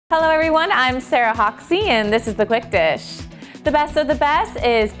Hello everyone, I'm Sarah Hoxie and this is The Quick Dish. The best of the best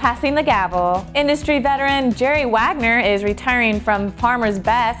is passing the gavel. Industry veteran Jerry Wagner is retiring from Farmer's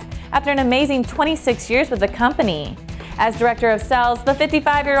Best after an amazing 26 years with the company. As Director of Sales, the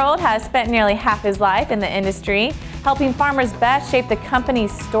 55-year-old has spent nearly half his life in the industry, helping Farmer's Best shape the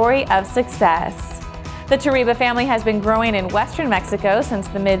company's story of success. The Tarriba family has been growing in western Mexico since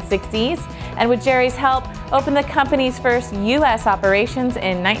the mid-60s, and with Jerry's help, opened the company's first U.S. operations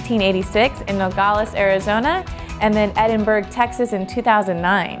in 1986 in Nogales, Arizona, and then Edinburg, Texas in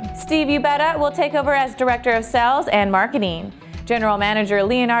 2009. Steve Yubeta will take over as Director of Sales and Marketing. General Manager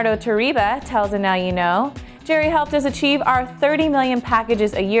Leonardo Tarriba tells AndNowUKnow, Jerry helped us achieve our 30 million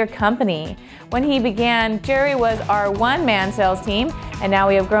packages a year company. When he began, Jerry was our one-man sales team, and now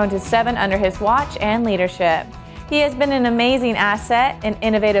we have grown to 7 under his watch and leadership. He has been an amazing asset, an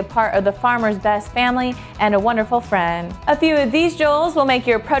innovative part of the Farmer's Best family, and a wonderful friend. A few of these jewels will make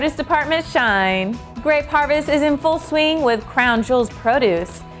your produce department shine. Grape harvest is in full swing with Crown Jewels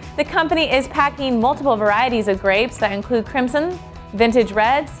Produce. The company is packing multiple varieties of grapes that include Crimson, Vintage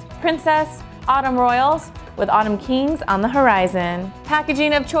Reds, Princess, Autumn Royals, with Autumn Kings on the horizon.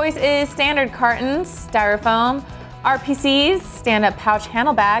 Packaging of choice is standard cartons, styrofoam, RPCs, stand-up pouch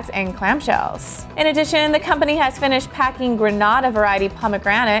handle bags, and clamshells. In addition, the company has finished packing Granada variety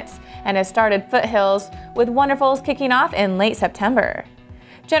pomegranates and has started Foothills, with Wonderfuls kicking off in late September.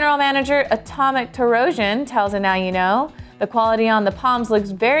 General Manager Atomic Torosian tells AndNowUKnow, the quality on the palms looks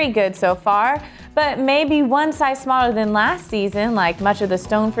very good so far, but maybe one size smaller than last season, like much of the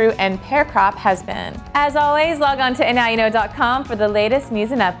stone fruit and pear crop has been. As always, log on to AndNowUKnow.com for the latest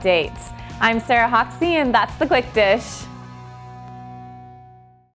news and updates. I'm Sarah Hoxie, and that's The Quick Dish.